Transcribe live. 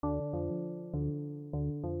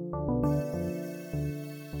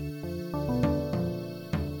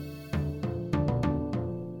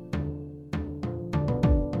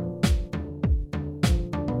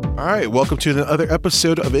All right, welcome to another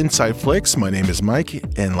episode of Inside Flicks. My name is Mike,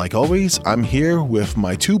 and like always, I'm here with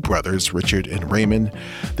my two brothers, Richard and Raymond.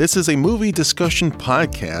 This is a movie discussion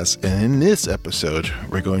podcast, and in this episode,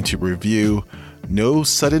 we're going to review No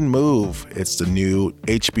Sudden Move. It's the new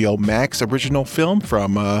HBO Max original film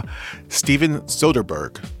from Steven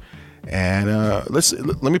Soderbergh. And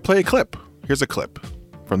let me play a clip. Here's a clip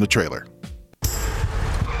from the trailer. You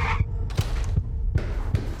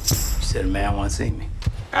said a man wants to see me.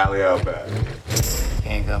 Ali Albad.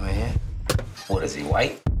 Can't come in here. What is he,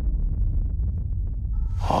 white?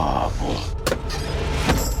 Oh, boy.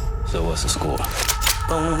 So what's the score?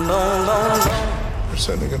 We're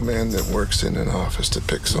sending a man that works in an office to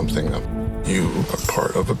pick something up. You are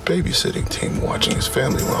part of a babysitting team watching his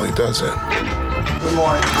family while he does it. Good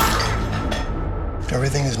morning.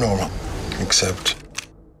 Everything is normal, except...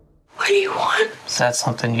 What do you want? Is that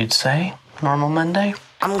something you'd say? Normal Monday?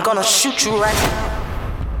 I'm gonna shoot you right now.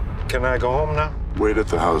 Can I go home now? Wait at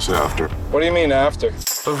the house after. What do you mean after?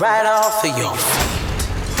 Right off of your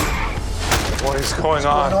What is going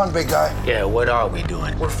on? What's going on, big guy? Yeah, what are we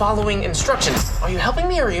doing? We're following instructions. Are you helping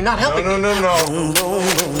me or are you not helping me? No.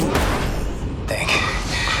 Thank you.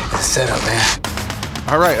 Set up, man.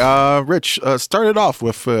 All right, Rich, start it off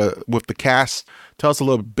with the cast. Tell us a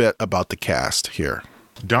little bit about the cast here.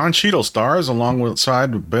 Don Cheadle stars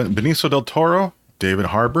alongside Benicio del Toro, David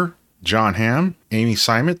Harbour, John Hamm, Amy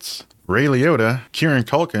Seimetz, Ray Liotta, Kieran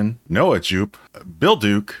Culkin, Noah Jupe, Bill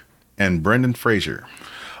Duke, and Brendan Fraser.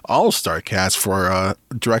 All-star cast for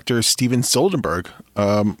director Steven Soderbergh.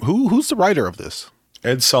 Who's the writer of this?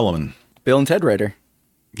 Ed Sullivan. Bill and Ted writer.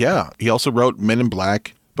 Yeah, he also wrote Men in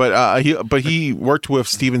Black. But he worked with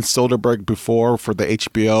Steven Soderbergh before for the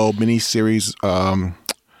HBO miniseries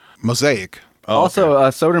Mosaic. Also,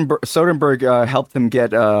 Soderbergh helped him get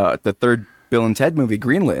the third Bill and Ted movie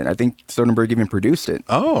greenlit. I think Soderbergh even produced it.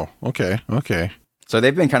 Oh, okay. So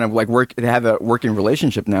they've been kind of like they have a working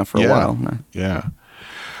relationship now for a while. Yeah.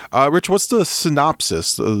 Rich, what's the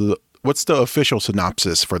synopsis? What's the official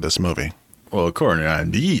synopsis for this movie? Well, according to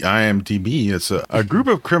IMDb, it's a group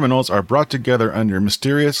of criminals are brought together under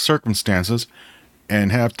mysterious circumstances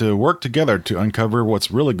and have to work together to uncover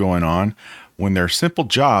what's really going on when their simple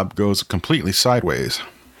job goes completely sideways.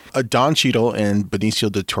 Don Cheadle and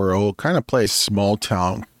Benicio del Toro kind of play small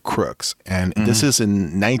town crooks, and this is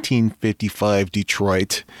in 1955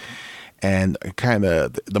 Detroit. And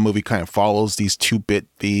the movie kind of follows these two-bit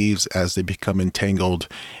thieves as they become entangled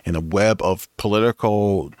in a web of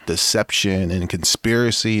political deception and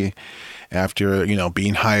conspiracy after,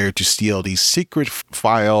 being hired to steal these secret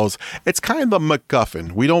files. It's kind of the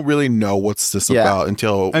MacGuffin. We don't really know what's this about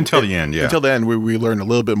until the end, yeah. Until the end, we learn a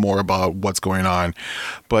little bit more about what's going on.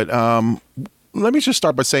 But let me just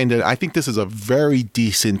start by saying that I think this is a very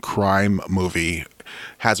decent crime movie.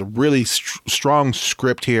 Has a really strong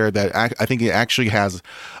script here that I think it actually has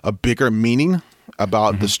a bigger meaning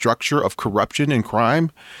about the structure of corruption and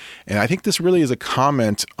crime. And I think this really is a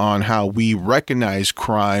comment on how we recognize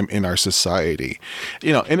crime in our society.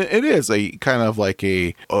 And it is a kind of like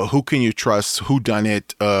a who can you trust, who done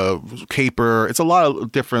it, caper. It's a lot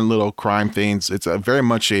of different little crime things. It's very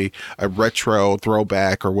much a retro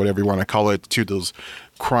throwback or whatever you want to call it to those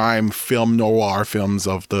crime film noir films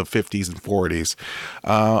of the 50s and 40s.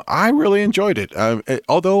 I really enjoyed it.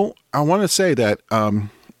 Although I want to say that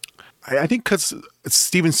I think because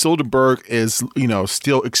Steven Soderbergh is,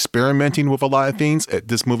 still experimenting with a lot of things,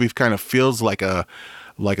 this movie kind of feels like a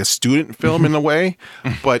student film in a way,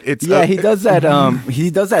 but it's he does that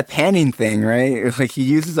he does that panning thing, right? Like he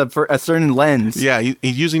uses a certain lens. Yeah,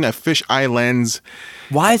 he's using a fisheye lens.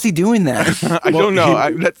 Why is he doing that? I don't know.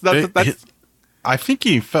 I think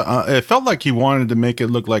it felt like he wanted to make it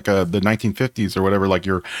look like the 1950s or whatever. Like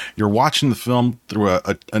you're watching the film through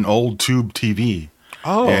an old tube TV.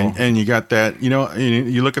 Oh, and you got that.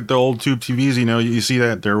 You look at the old tube TVs. You see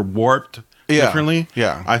that they're warped differently.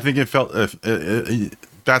 Yeah, I think it felt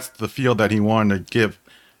that's the feel that he wanted to give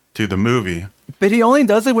to the movie. But he only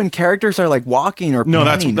does it when characters are like walking or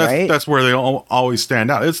panning, right? That's where they always stand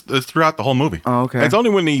out. It's throughout the whole movie. Oh, okay. It's only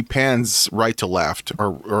when he pans right to left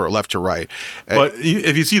or left to right. But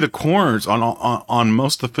if you see the corners on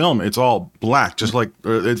most of the film, it's all black, just like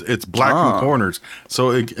it's black in the corners.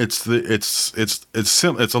 So it's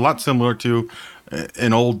a lot similar to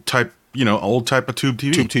an old type old type of tube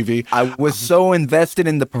TV. Tube TV. I was so invested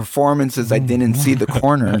in the performances, I didn't see the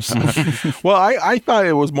corners. Well, I thought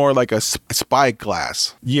it was more like a spy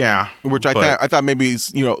glass. Yeah, Which I thought maybe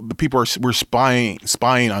the people were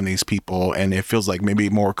spying on these people, and it feels like maybe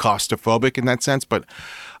more claustrophobic in that sense. But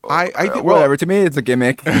I think Whatever. To me, it's a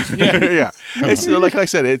gimmick. yeah. It's like I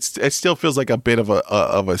said, it still feels like a bit of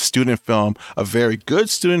a student film, a very good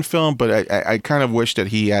student film. But I kind of wish that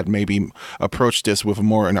he had maybe approached this with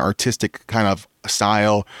more an artistic kind of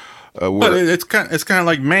style. But it's kind of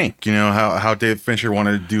like Mank, how Dave Fincher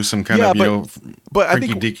wanted to do some kind of but I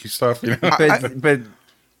freaky think deaky stuff.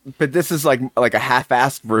 But this is like a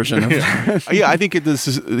half-assed version of yeah, I think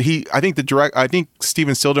I think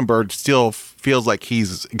Steven Soderbergh still feels like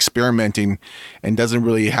he's experimenting and doesn't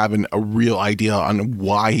really have a real idea on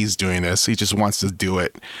why he's doing this. He just wants to do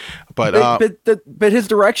it. But his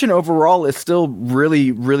direction overall is still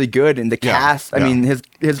really, really good. And the cast, I mean,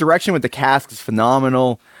 his direction with the cast is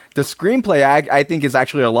phenomenal. The screenplay, I think, is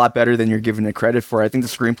actually a lot better than you're giving it credit for. I think the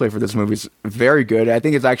screenplay for this movie is very good. I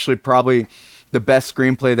think it's actually probably the best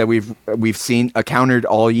screenplay that we've seen encountered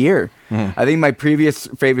all year. I think my previous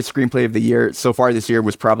favorite screenplay of the year so far this year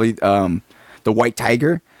was probably The White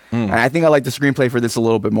Tiger, and I think I like the screenplay for this a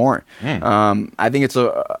little bit more. I think it's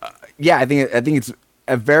I think it's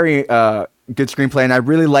a very good screenplay, and I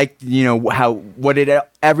really liked what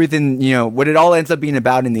it all ends up being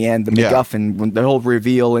about in the end, the MacGuffin, the whole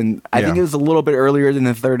reveal, and I think it was a little bit earlier than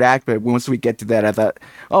the third act, but once we get to that, I thought,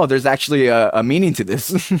 oh, there's actually a meaning to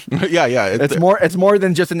this. It's more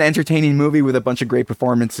than just an entertaining movie with a bunch of great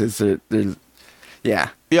performances. Yeah,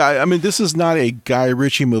 I mean, this is not a Guy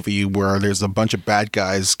Ritchie movie where there's a bunch of bad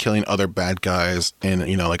guys killing other bad guys and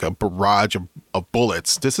like a barrage of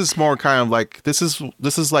bullets. This is more kind of like this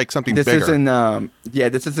is like something bigger. This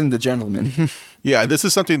isn't The Gentleman. Yeah, this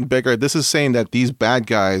is something bigger. This is saying that these bad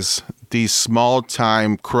guys, these small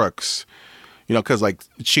time crooks, because like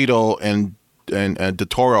Cheadle and De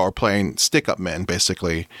Toro are playing stick up men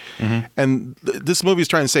basically, and this movie is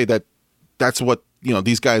trying to say that that's what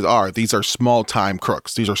these guys are. These are small time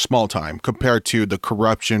crooks. These are small time compared to the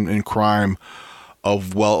corruption and crime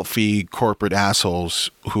of wealthy corporate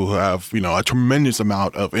assholes who have a tremendous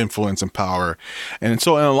amount of influence and power. And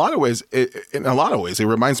so in a lot of ways it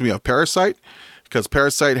reminds me of Parasite, because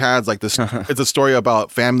Parasite has like this it's a story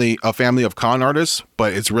about a family of con artists,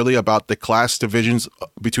 but it's really about the class divisions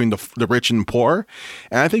between the rich and poor.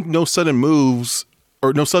 And I think No Sudden Move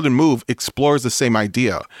explores the same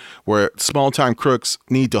idea, where small-time crooks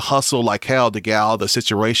need to hustle like hell to get out of the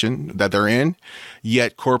situation that they're in,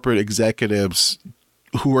 yet corporate executives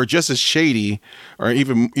who are just as shady or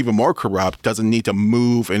even more corrupt doesn't need to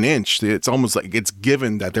move an inch. It's almost like it's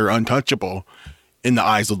given that they're untouchable in the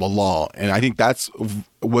eyes of the law. And I think that's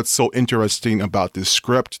what's so interesting about this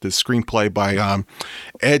script, this screenplay by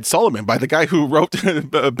Ed Solomon, by the guy who wrote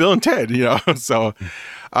Bill and Ted, So,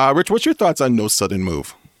 Rich, what's your thoughts on No Sudden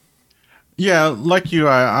Move? Yeah, like you,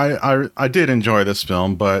 I did enjoy this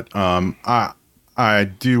film, but I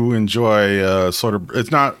do enjoy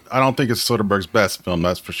it's not. I don't think it's Soderbergh's best film,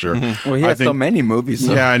 that's for sure. Well, he has so many movies.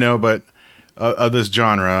 So. Yeah, I know, but of this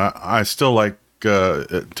genre, I still like.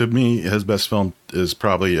 To me, his best film is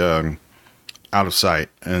probably Out of Sight,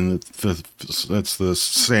 and it's the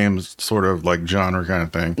same sort of like genre kind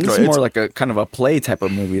of thing. It's more like a kind of a play type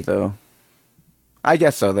of movie, though. I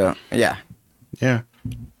guess so, though. Yeah.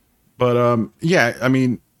 But I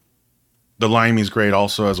mean, the Limey's great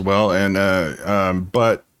also as well, and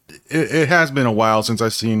but it has been a while since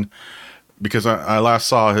I've seen, because I last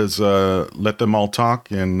saw his Let Them All Talk,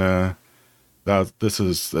 and it's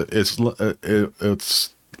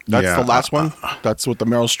the last one. That's with the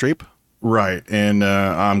Meryl Streep, right? And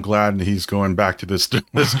I'm glad he's going back to this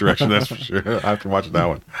direction. That's for sure. After watching that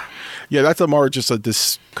one, yeah, that's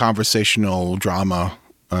this conversational drama.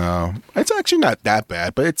 It's actually not that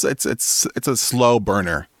bad, but it's a slow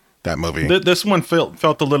burner. That movie. This one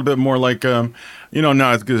felt a little bit more like not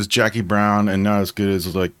as good as Jackie Brown and not as good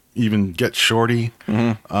as like even Get Shorty,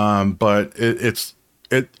 but it's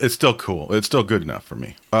still cool. It's still good enough for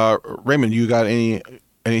me. Raymond, you got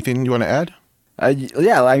anything you want to add?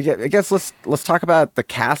 Yeah, I guess let's talk about the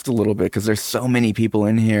cast a little bit, because there's so many people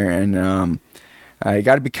in here, and you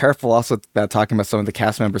got to be careful also about talking about some of the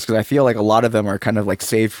cast members, because I feel like a lot of them are kind of like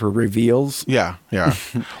saved for reveals. Yeah.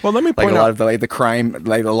 Well, let me point out a lot of the crime,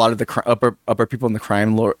 like a lot of the upper people in the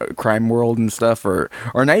crime world and stuff, or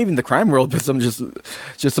not even the crime world, but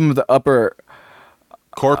just some of the upper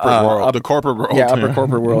corporate world, the corporate world. Yeah, upper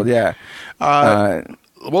corporate world. Yeah.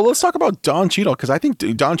 Well, let's talk about Don Cheadle, because I think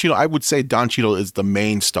Don Cheadle, I would say Don Cheadle is the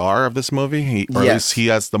main star of this movie, or at least he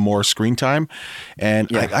has the more screen time.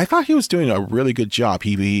 And I thought he was doing a really good job.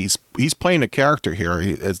 He's playing a character here.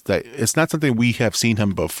 It's not something we have seen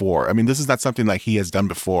him before. I mean, this is not something like he has done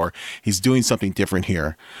before. He's doing something different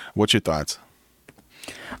here. What's your thoughts?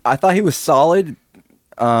 I thought he was solid.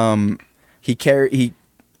 He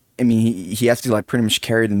has to like pretty much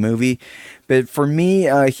carry the movie, but for me,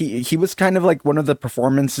 he was kind of like one of the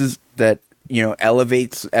performances that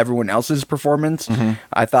elevates everyone else's performance.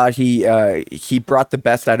 I thought he brought the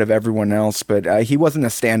best out of everyone else, but he wasn't a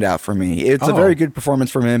standout for me. It's a very good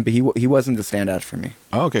performance from him, but he wasn't the standout for me.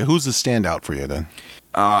 Okay, who's the standout for you then?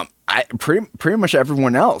 I pretty much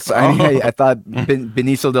everyone else. I mean, I thought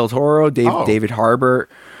Benicio del Toro, David Harbour,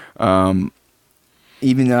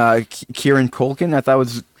 even Kieran Culkin, I thought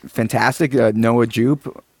was fantastic. Noah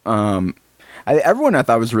Jupe, everyone I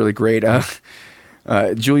thought was really great.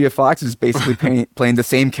 Julia Fox is basically playing the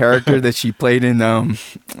same character that she played in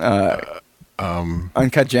Uncut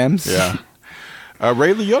Gems. Yeah.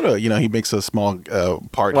 Ray Liotta, he makes a small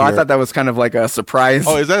part. Well, here. I thought that was kind of like a surprise.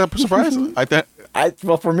 Oh, is that a surprise?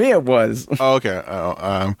 Well, for me it was. Oh, okay.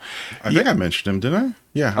 I think I mentioned him, didn't I?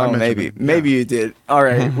 Yeah. Oh, maybe you did. All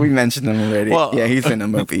right, we mentioned him already. Well, yeah, he's in the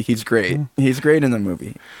movie. He's great. He's great in the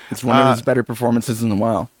movie. It's one of his better performances in a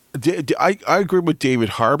while. I agree with David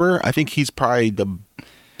Harbour. I think he's probably the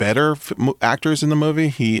better actors in the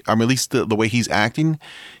movie. At least the way he's acting,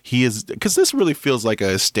 he is, because this really feels like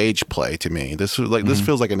a stage play to me. This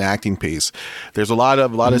feels like an acting piece. There's a lot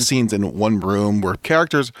of scenes in one room where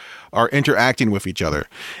characters are interacting with each other,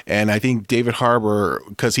 and I think David Harbour,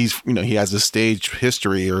 because he has a stage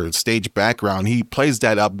history or stage background, he plays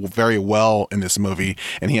that up very well in this movie,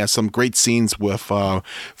 and he has some great scenes with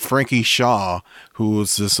Frankie Shaw,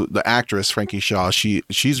 who's the actress Frankie Shaw.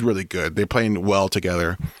 She's really good. They're playing well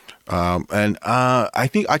together. And I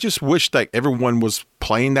think I just wish that everyone was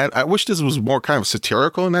playing that. I wish this was more kind of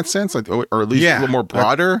satirical in that sense, or at least a little more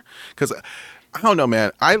broader. Because I don't know,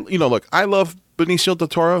 man. I love Benicio del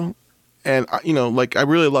Toro, and I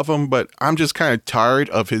really love him, but I'm just kind of tired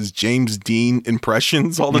of his James Dean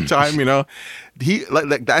impressions all the time. He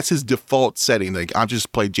like that's his default setting. Like, I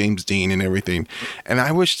just play James Dean and everything, and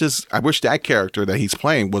I wish that character that he's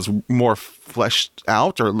playing was more fleshed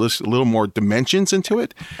out, or a little more dimensions into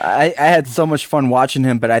it. I had so much fun watching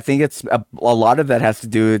him, but I think it's a lot of that has to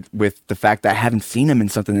do with the fact that I haven't seen him in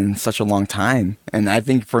something in such a long time, and I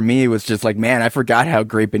think for me it was just like, man, I forgot how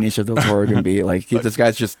great Benicio del Toro can be. Like, this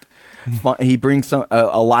guy's just fun. He brings a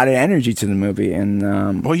lot of energy to the movie, and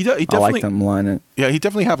he definitely, I like him a lot. Yeah, he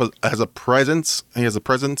definitely has a presence. He has a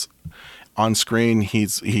presence on screen.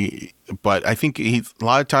 But I think a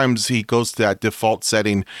lot of times he goes to that default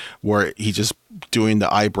setting where he's just doing the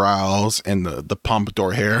eyebrows and the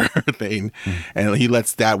pompadour hair thing, and he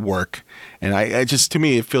lets that work. And I just, to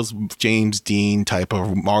me, it feels James Dean type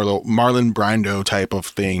of Marlon Brando type of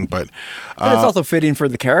thing. But it's also fitting for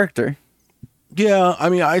the character. Yeah, I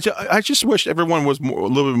mean, I just wish everyone was a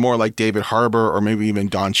little bit more like David Harbour, or maybe even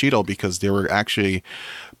Don Cheadle, because they were actually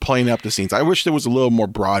playing up the scenes. I wish there was a little more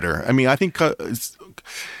broader. I mean, I think,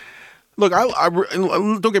 look, I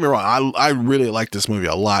don't get me wrong, I really like this movie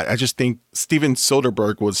a lot. I just think Steven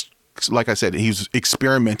Soderbergh was, like I said, he's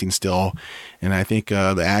experimenting still, and I think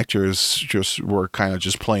the actors just were kind of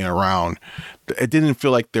just playing around. It didn't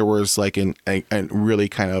feel like there was like a really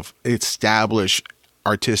kind of established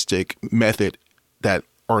artistic method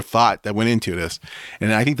or thought that went into this,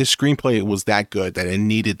 and I think the screenplay was that good that it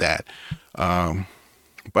needed that. But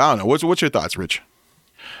I don't know. What's your thoughts, Rich?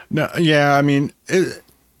 No, yeah, I mean,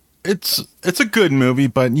 it's a good movie,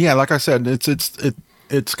 but yeah, like I said,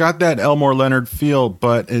 it's got that Elmore Leonard feel,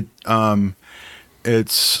 but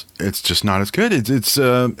it's just not as good.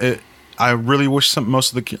 I really wish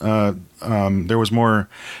most of the there was more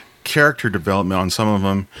character development on some of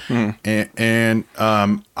them, and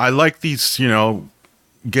I like these,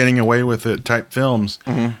 getting away with it type films,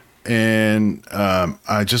 and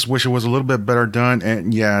I just wish it was a little bit better done.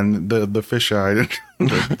 And the fisheye,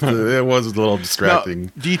 it was a little distracting.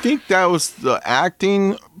 Now, do you think that was the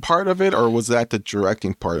acting part of it, or was that the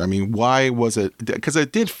directing part? I mean, why was it? Because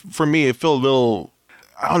it did, for me, it felt a little,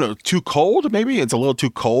 I don't know, too cold. Maybe it's a little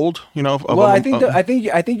too cold. Well, I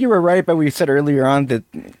think you were right, but we said earlier on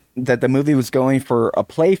that the movie was going for a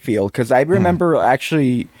play feel, because I remember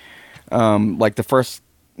actually, like the first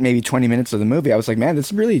maybe 20 minutes of the movie, I was like, man,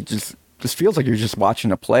 this really just feels like you're just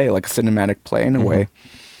watching a play, like a cinematic play in a way.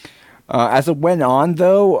 As it went on,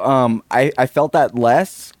 though, I felt that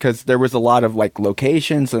less because there was a lot of like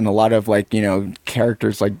locations and a lot of like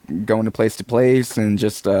characters like going to place and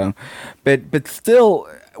just but still,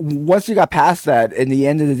 once you got past that, in the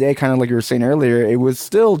end of the day, kind of like you were saying earlier, it was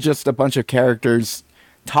still just a bunch of characters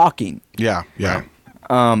talking. Yeah.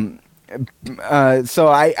 So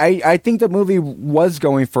I think the movie was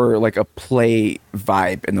going for like a play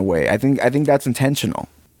vibe in a way. I think that's intentional.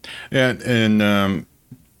 And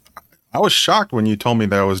I was shocked when you told me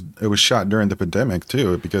that it was shot during the pandemic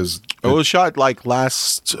too, because it was shot like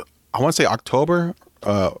last, I want to say October,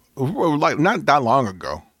 like not that long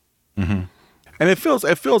ago. Mm-hmm. And it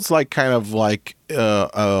feels like kind of like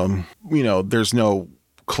there's no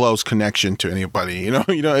close connection to anybody. And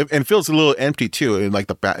it feels a little empty too. And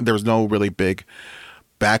like there was no really big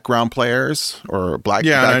background players or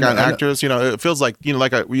background actors. It feels like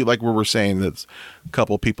like we were saying, that's a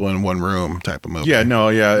couple people in one room type of movie. Yeah, no,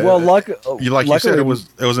 yeah. Well, you said, it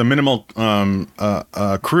was a minimal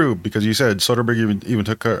crew, because you said Soderbergh even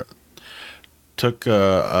took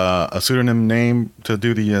a pseudonym name to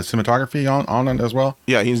do the cinematography on it as well.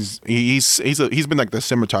 Yeah, he's been like the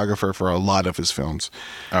cinematographer for a lot of his films.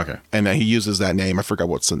 Okay, and he uses that name. I forgot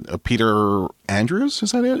what's Peter Andrews.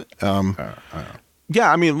 Is that it? I don't know. Yeah,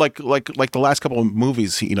 I mean, like the last couple of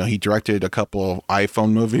movies, he directed a couple of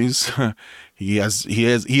iPhone movies. he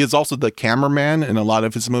is also the cameraman in a lot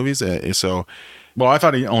of his movies. So, well, I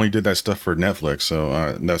thought he only did that stuff for Netflix.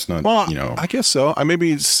 So that's not. Well, I guess so.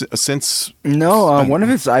 Maybe since one of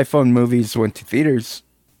his iPhone movies went to theaters.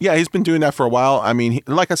 Yeah, he's been doing that for a while. I mean,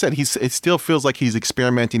 like I said, it still feels like he's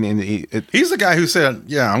experimenting. He's the guy who said,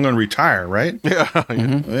 "Yeah, I'm going to retire," right? Yeah.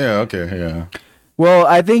 Mm-hmm. Yeah. Okay. Yeah. Well,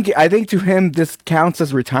 I think to him this counts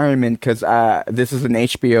as retirement because this is an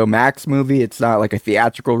HBO Max movie. It's not like a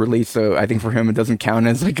theatrical release, so I think for him it doesn't count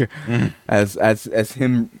as like as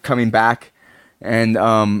him coming back. And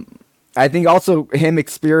I think also him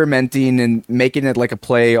experimenting and making it like a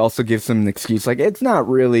play also gives him an excuse. Like, it's not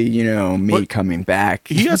really me coming back.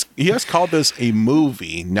 He has called this a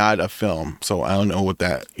movie, not a film. So I don't know what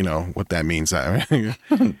that means.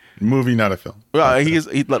 Movie, not a film. Well, he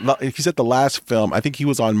said the last film, I think he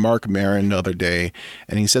was on Mark Maron the other day,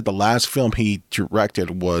 and he said the last film he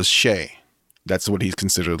directed was Shay. That's what he's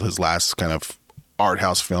considered his last kind of art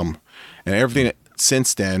house film, and everything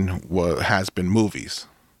since then has been movies.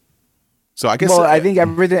 So I guess. Well, I think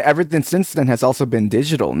everything since then has also been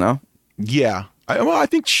digital. No. Yeah. I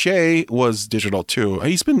think Shay was digital too.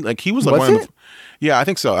 He's been like he was like one of the, yeah, I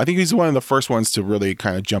think so. I think he's one of the first ones to really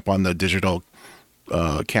kind of jump on the digital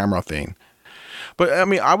camera thing. But I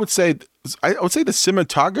mean, I would say the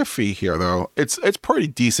cinematography here though, it's pretty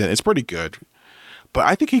decent. It's pretty good. But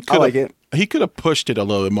I think he could have pushed it a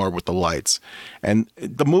little bit more with the lights. And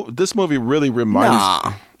this movie really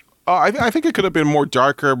reminds I think it could have been more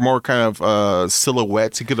darker, more kind of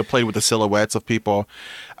silhouettes. He could have played with the silhouettes of people.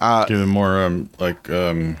 Give it more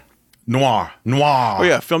noir. Oh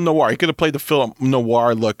yeah, film noir. He could have played the film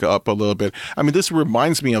noir look up a little bit. I mean, this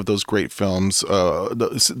reminds me of those great films.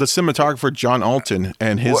 The cinematographer John Alton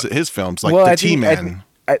and his films, like The T-Man.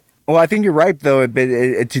 I think you're right though.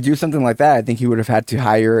 But to do something like that, I think he would have had to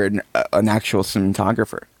hire an actual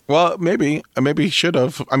cinematographer. Well, maybe he should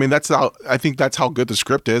have. I mean, I think that's how good the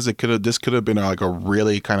script is. This could have been like a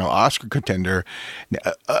really kind of Oscar contender.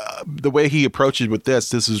 The way he approached it with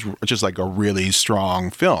this is just like a really strong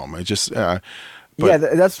film. It just, that's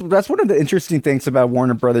one of the interesting things about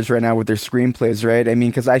Warner Brothers right now with their screenplays, right? I mean,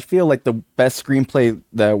 because I feel like the best screenplay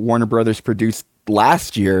that Warner Brothers produced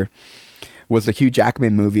last year was the Hugh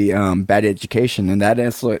Jackman movie, Bad Education, and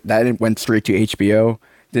that went straight to HBO.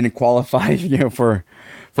 Didn't qualify,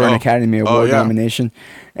 for an Academy Award nomination.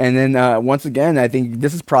 And then once again, I think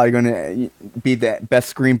this is probably going to be the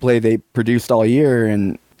best screenplay they produced all year,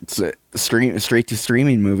 and it's a straight to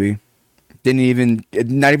streaming movie.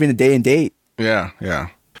 Not even a day and date. Yeah.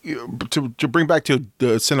 To bring back to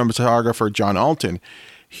the cinematographer John Alton,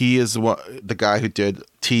 he is the guy who did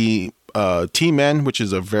T-Men, which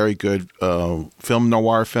is a very good film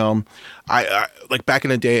noir film. I like back in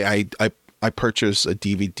the day, I purchased a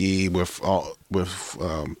DVD with all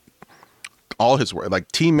his work,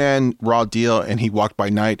 like T-Man, Raw Deal, and He Walked by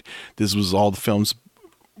Night. This was all the films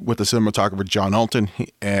with the cinematographer John Alton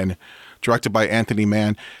and directed by Anthony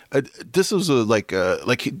Mann. This was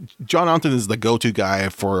John Alton is the go-to guy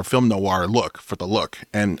for a film noir look,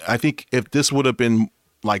 and I think if this would have been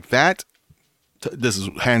like that, this is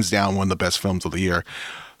hands down one of the best films of the year.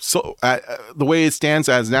 So the way it stands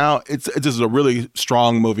as now, this is a really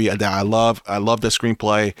strong movie that I love. I love the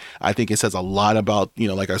screenplay. I think it says a lot about,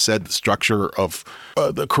 like I said, the structure of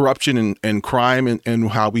the corruption and crime and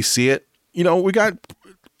how we see it. We got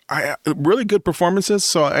really good performances.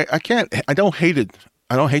 So I don't hate it.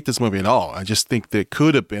 I don't hate this movie at all. I just think that it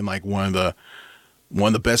could have been like one of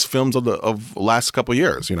the best films of the last couple of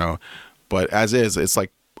years, but as is, it's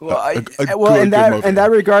like, in that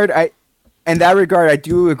regard, I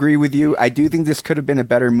do agree with you. I do think this could have been a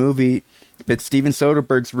better movie, but Steven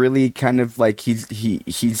Soderbergh's really kind of like he's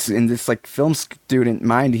in this like film student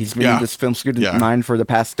mind. He's been in this film student mind for the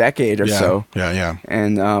past decade or so. Yeah.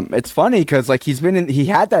 And it's funny because like he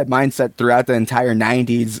had that mindset throughout the entire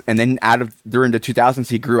 '90s, and then during the 2000s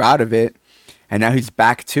he grew out of it, and now he's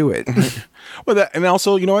back to it. Well, and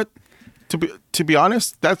also, you know what? To be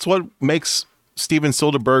honest, that's what makes Steven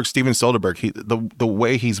Soderbergh, the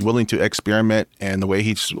way he's willing to experiment and the way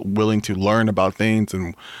he's willing to learn about things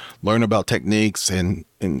and learn about techniques and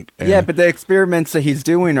yeah, but the experiments that he's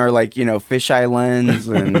doing are like, fisheye lens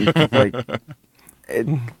and like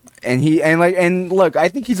and look, I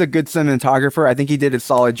think he's a good cinematographer. I think he did a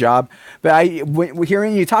solid job. But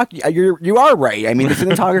hearing you talk, you are right. I mean, the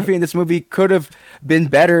cinematography in this movie could have been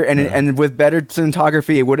better, and with better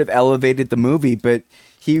cinematography, it would have elevated the movie. But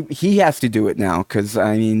he has to do it now because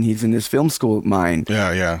I mean he's in his film school mind.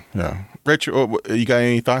 Yeah. Rich, you got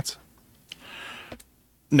any thoughts?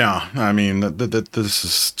 No, I mean this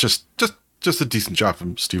is just a decent job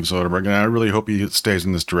from Steven Soderbergh, and I really hope he stays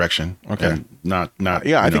in this direction. Okay, not.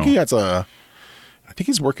 Yeah, I think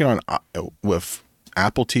he's working on with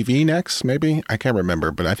Apple TV next, maybe. I can't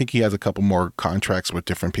remember, but I think he has a couple more contracts with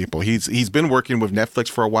different people. He's been working with Netflix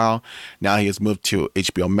for a while. Now he has moved to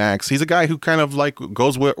HBO Max. He's a guy who kind of like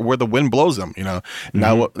goes where the wind blows him,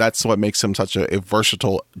 Now that's what makes him such a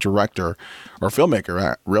versatile director or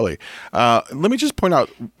filmmaker, really. Let me just point out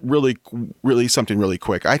really something really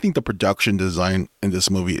quick. I think the production design in this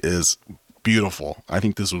movie is beautiful. I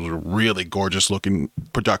think this was a really gorgeous looking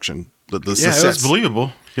production. The sets, it was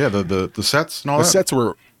believable. Yeah, the sets and all the that. sets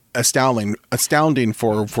were astounding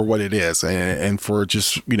for what it is, and for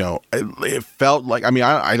just it felt like, I mean,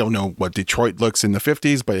 I don't know what Detroit looks in the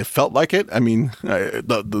 50s, but it felt like it. I mean,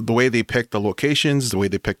 the way they picked the locations, the way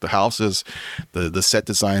they picked the houses, the set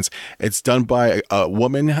designs. It's done by a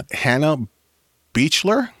woman, Hannah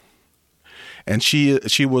Beachler, and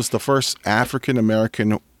she was the first African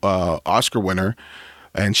American Oscar winner.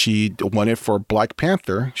 And she won it for Black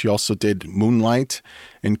Panther. She also did Moonlight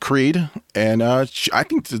and Creed. And I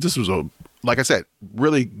think this was like I said,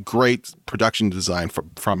 really great production design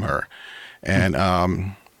from her. And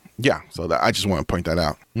so I just want to point that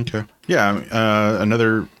out. Okay. Yeah,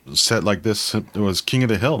 another set like this was King of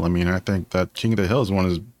the Hill. I mean, I think that King of the Hill is one of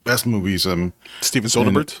his best movies. Steven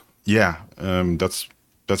Soderbergh? Yeah, that's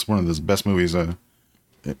one of his best movies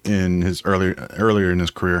in his earlier in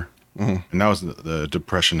his career. Mm-hmm. And that was the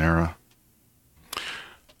Depression era.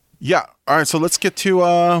 Yeah. All right. So let's get to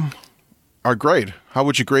our grade. How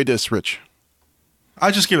would you grade this, Rich?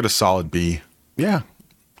 I just give it a solid B. Yeah.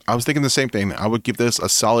 I was thinking the same thing. I would give this a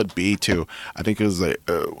solid B too. I think it was a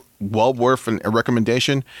well worth a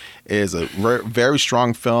recommendation. It is a very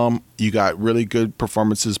strong film. You got really good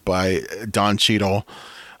performances by Don Cheadle,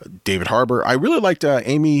 David Harbour. I really liked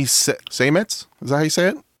Amy Seimetz. Is that how you say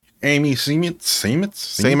it? Amy Seimetz,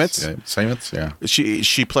 yeah.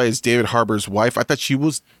 She plays David Harbour's wife. I thought she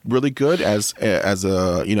was really good as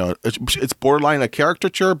a it's borderline a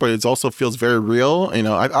caricature, but it also feels very real.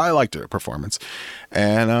 I liked her performance,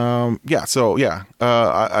 and I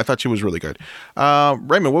thought she was really good.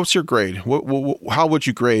 Raymond, what's your grade? How would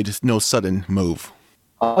you grade No Sudden Move?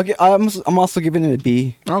 I'm also giving it a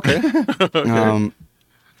B. Okay.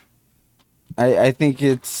 I think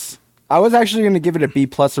it's. I was actually going to give it a B+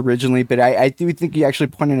 originally, but I do think you actually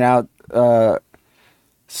pointed out.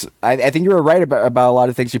 I think you were right about a lot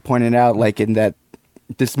of things you pointed out, like in that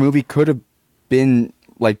this movie could have been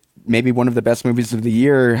like maybe one of the best movies of the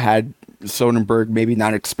year had Soderbergh maybe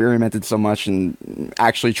not experimented so much and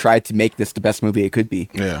actually tried to make this the best movie it could be.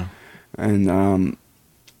 Yeah, and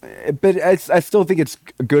but I still think it's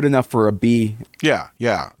good enough for a B. Yeah.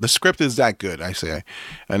 The script is that good, I say,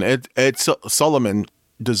 and Solomon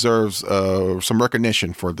deserves some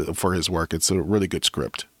recognition for his work. It's a really good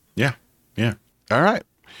script. Yeah. All right.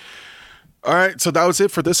 So that was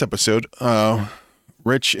it for this episode.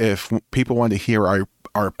 Rich, if people want to hear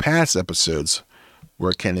our past episodes,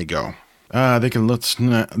 where can they go? They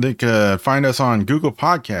can find us on Google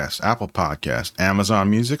Podcasts, Apple Podcasts,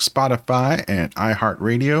 Amazon Music, Spotify, and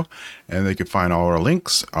iHeartRadio, and they can find all our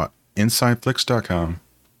links InsideFlix.com.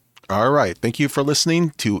 All right. Thank you for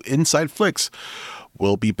listening to Inside Flicks.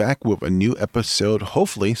 We'll be back with a new episode,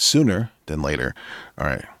 hopefully sooner than later. All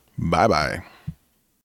right. Bye-bye.